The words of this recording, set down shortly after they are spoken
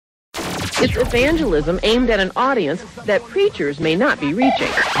It's evangelism aimed at an audience that preachers may not be reaching.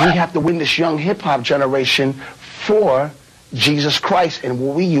 We have to win this young hip-hop generation for Jesus Christ, and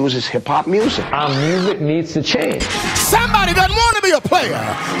what we use is hip-hop music. Our music needs to change. Somebody doesn't want to be a player.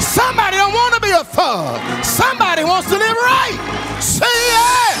 Somebody don't want to be a thug. Somebody wants to live right. Say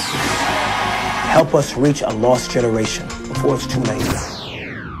yeah! Help us reach a lost generation before it's too late.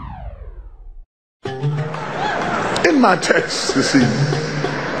 In my text this evening,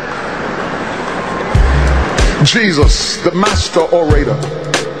 Jesus, the master orator,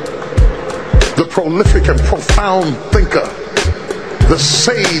 the prolific and profound thinker, the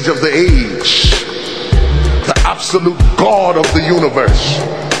sage of the age, the absolute God of the universe,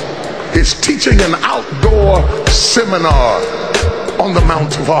 is teaching an outdoor seminar on the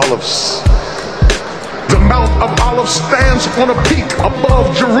Mount of Olives. The Mount of Olives stands on a peak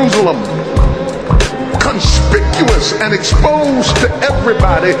above Jerusalem, conspicuous and exposed to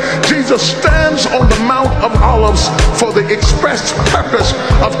everybody. Jesus stands on the Mount of Olives for the express purpose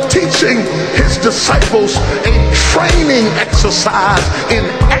of teaching his disciples a training exercise in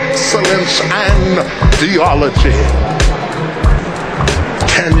excellence and theology.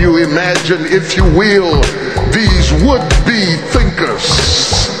 Can you imagine, if you will, these would-be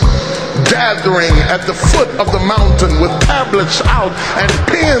thinkers gathering at the foot of the mountain with tablets out and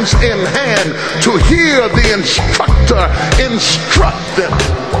pens in hand to hear the instructor instruct them?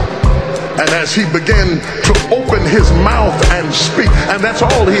 And as he began to open his mouth and speak, and that's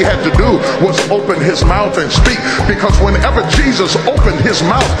all he had to do was open his mouth and speak, because whenever Jesus opened his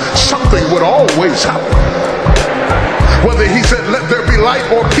mouth, something would always happen. Whether he said, "Let there be light,"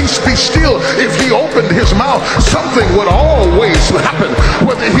 or "Peace be still," if he opened his mouth, something would always happen.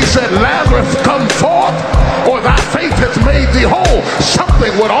 Whether he said, "Lazarus, come forth," or "Thy faith has made thee whole,"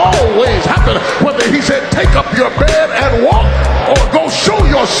 something would always happen. Whether he said, "Take up your bed and walk," or "Go show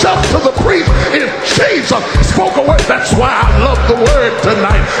yourself to the priest," if Jesus spoke a word. That's why I love the word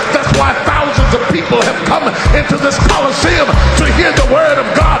tonight. That's why thousands of people have come into this Coliseum to hear the word of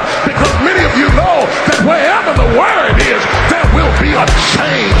God, because many of you know that wherever the word is, there will be a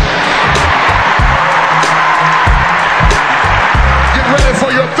change. Get ready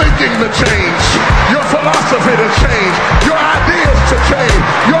for your thinking to change, your philosophy to change, your ideas to change,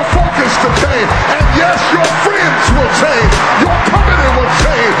 your focus to change, and yes, your friends will change, your company will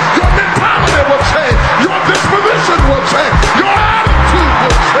change, your mentality will change, your disposition will change, your attitude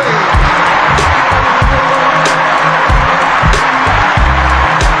will change.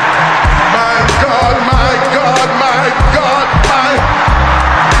 My God, my God, my God, my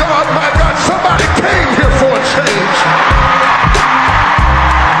God, my God, somebody came here for a change.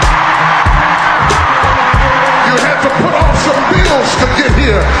 You had to put off some bills to get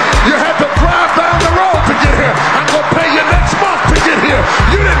here. You had to drive down the road to get here. I'm going to pay you next month to get here.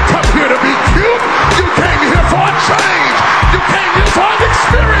 You didn't come here to be cute. You came here for a change. You came here for an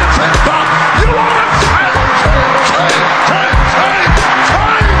experience. And God, you want to change, change, change, change,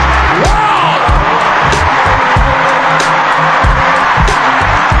 change. Wow.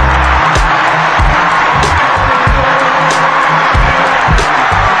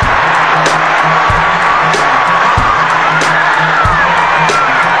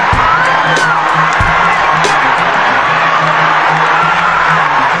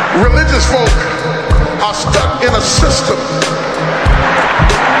 Religious folk are stuck in a system.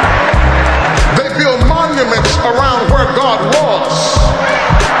 They build monuments around where God was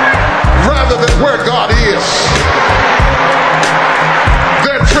rather than where God is.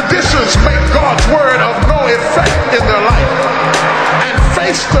 Their traditions make God's word of no effect in their life. And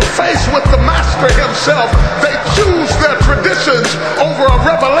face to face with the master himself, they choose their traditions over a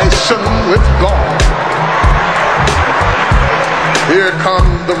revelation with God. Here come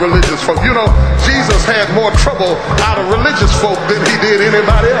the religious folk. You know, Jesus had more trouble out of religious folk than he did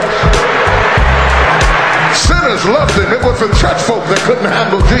anybody else. Sinners loved him. It was the church folk that couldn't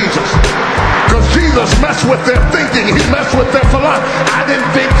handle Jesus, because Jesus messed with their thinking. He messed with their philosophy. I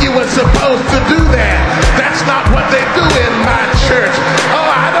didn't think you were supposed to do that. That's not what they do in my church. Oh,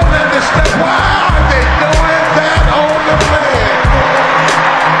 I don't understand. Why are they doing that on the land?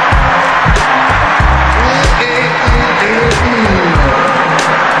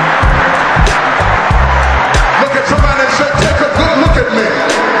 Look at somebody and say, "Take a good look at me,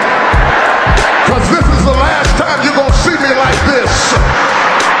 because this is the last time you're going to see me like this."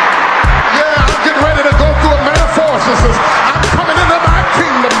 Yeah, I'm getting ready to go through a metamorphosis. I'm coming into my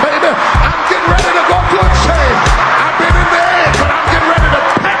kingdom, baby. I'm getting ready to go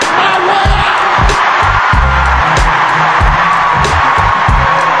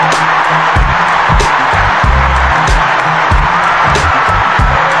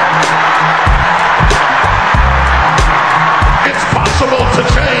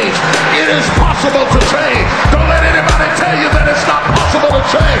possible to change. Don't let anybody tell you that it's not possible to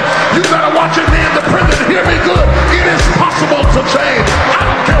change. You that are watching me in the prison, hear me good. It is possible to change. I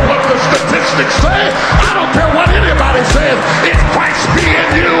don't care what the statistics say. I don't care what anybody says. If Christ be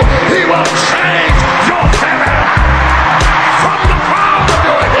in you, he will change your family. From the crown of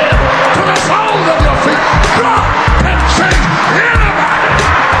your head to the soles of your feet, God can change anybody,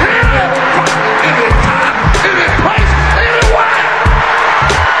 anytime, any place, anywhere.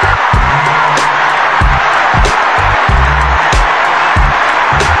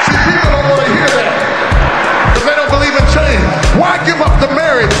 See, people don't want to hear that because they don't believe in change. Why give up the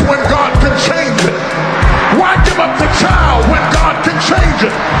marriage when God can change it? Why give up the child when God can change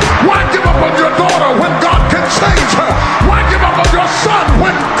it? Why give up on your daughter when God can change her? Why give up on your son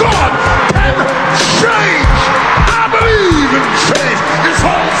when God can change? I believe in change. It's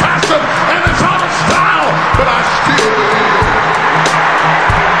old-fashioned and it's out of style, but I still believe it.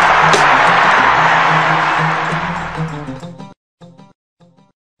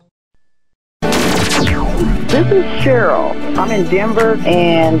 This is Cheryl. I'm in Denver,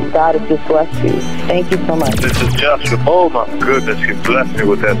 and God has just blessed you. Thank you so much. This is Joshua. Oh my goodness, you blessed me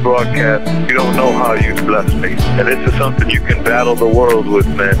with that broadcast. You don't know how you blessed me. And this is something you can battle the world with,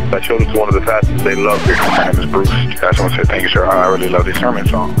 man. I showed it to one of the pastors. They loved it. My name is Bruce. I just want to say thank you, sir. I really love this sermon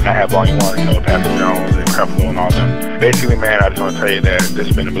song. I have volume 1, you know, Pastor Jones and Creflo and all them. Basically, man, I just want to tell you that this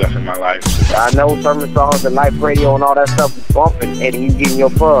has been a blessing in my life. I know sermon songs and life radio and all that stuff is bumping and you getting your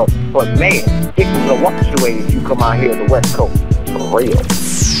buzz. But man, it was a wash away if you come out here to the West Coast. For real.